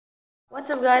What's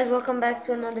up guys, welcome back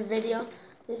to another video.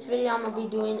 This video I'm going to be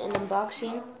doing an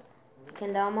unboxing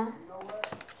Kendama,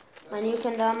 my new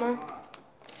Kendama.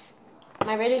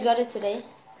 I already got it today.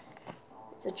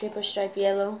 It's a triple stripe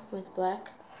yellow with black.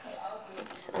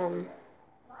 It's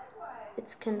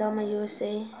Kendama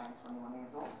USA.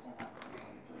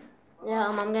 Yeah,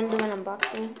 I'm going to do an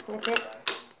unboxing with it.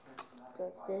 So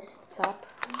it's this top.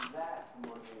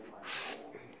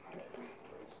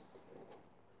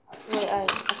 Wait, I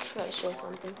forgot to show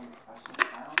something.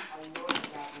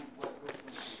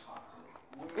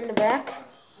 In the back,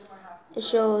 it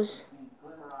shows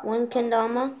one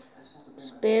Kendama,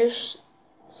 spare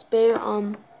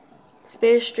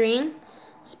string,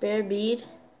 spare bead,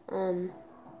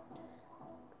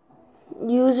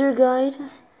 user guide,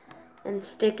 and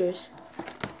stickers.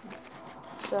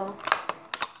 So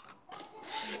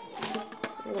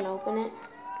I'm gonna open it.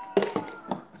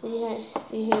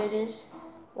 See here it is,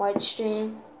 white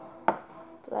string,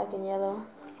 black and yellow.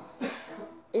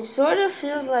 It sort of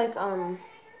feels like I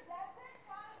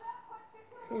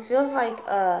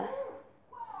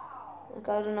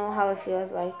don't know how it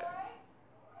feels like.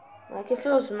 Like it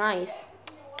feels nice.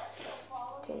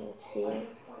 Okay, let's see.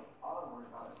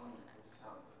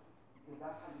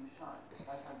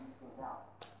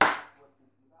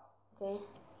 Okay.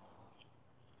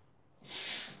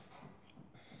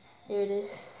 Here it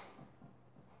is.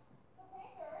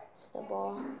 It's the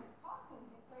ball.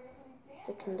 It's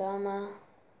the Kendama.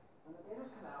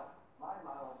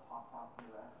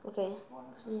 Okay.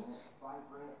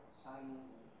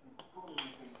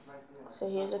 So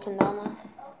here's a Kendama.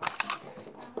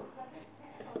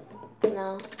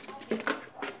 Now.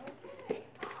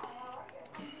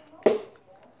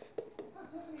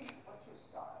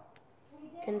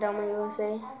 Kendama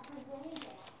USA.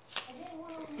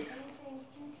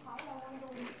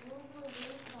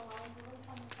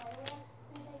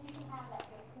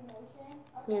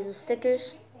 Here's the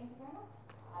stickers.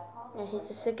 Yeah, here's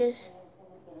the stickers.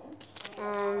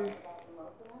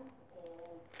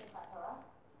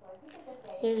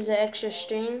 Here's the extra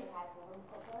string.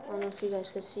 I don't know if you guys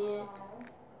can see it.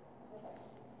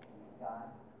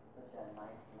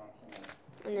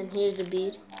 And then here's the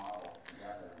bead.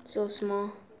 It's so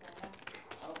small.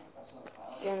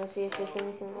 Yeah, let's see if there's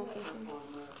anything else in here.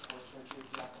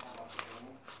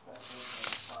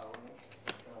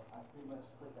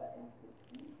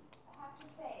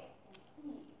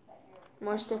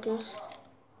 More stickers.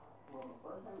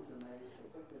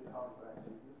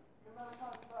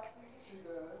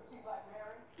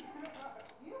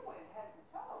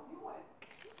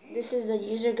 This is the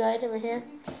user guide over here.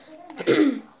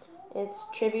 It's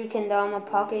Tribute Kendama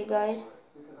Pocket Guide.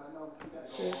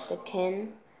 Here's the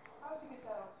Ken.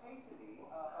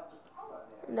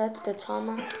 That's the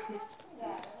Tama.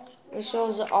 It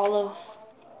shows all of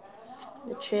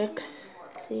the tricks.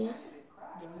 See?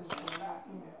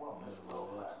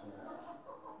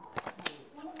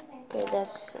 Okay,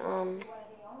 that's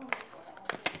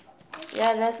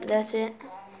yeah, that's it.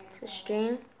 It's the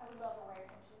string.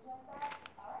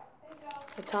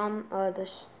 The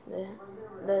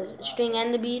string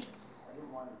and the bead.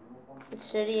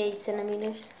 It's 38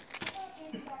 centimeters.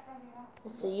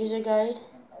 It's the user guide.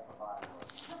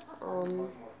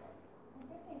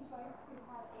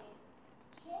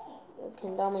 The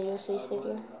Kendama USA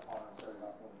sticker.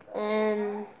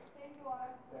 And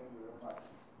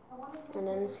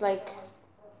then it's like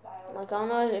I don't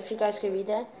know if you guys can read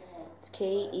that. It's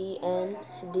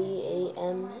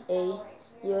Kendama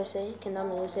USA,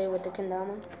 Kendama USA with the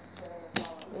Kendama.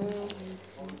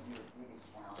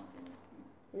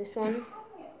 This one,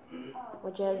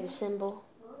 which has the symbol.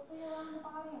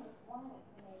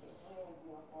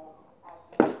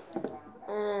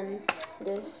 And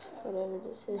this, whatever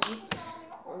this is,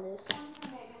 and this.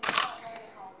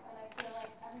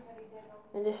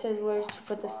 And this is where to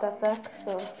put the stuff back,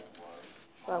 so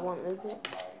I won't lose it.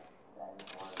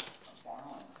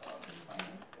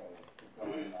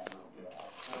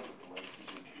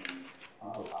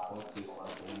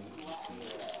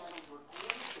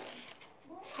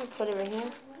 I'll put it right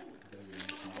here.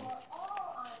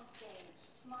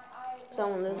 So I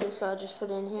won't lose it, so I'll just put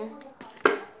it in here.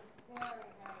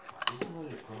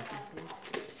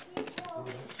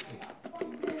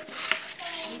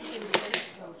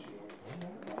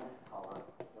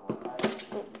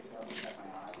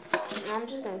 I'm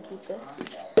just gonna keep this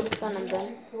when I'm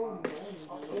done.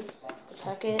 See, it's the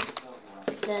packet.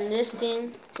 Then this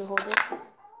thing to hold it.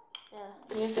 Yeah,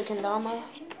 here's the Kendama.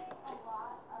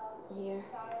 Here.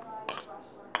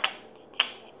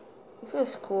 It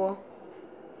feels cool.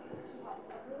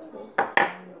 See?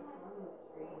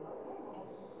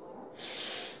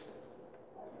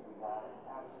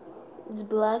 It's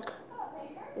black.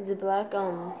 It's a black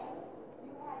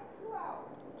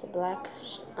it's a black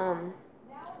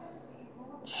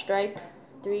stripe,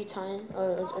 three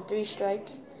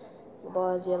stripes. The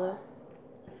ball is yellow.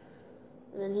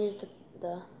 And then here's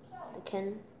the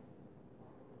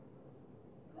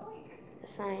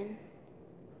sign,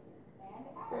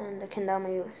 and the Kendama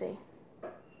USA.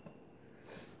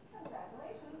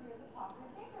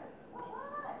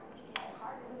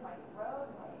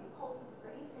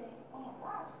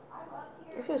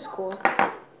 It feels cool.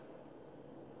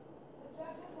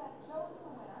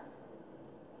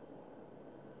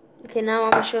 Okay, now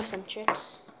I'm gonna show some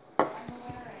tricks.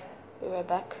 Be right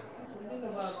back.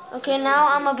 Okay, now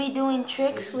I'm gonna be doing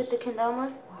tricks with the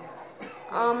kendama.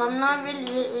 I'm not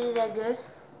really that good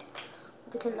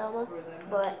with the kendama,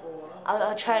 but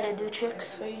I'll try to do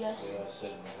tricks for you guys.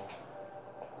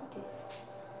 Okay.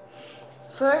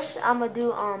 First, I'm gonna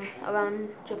do around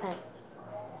Japan.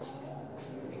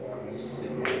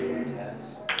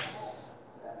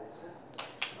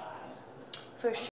 First.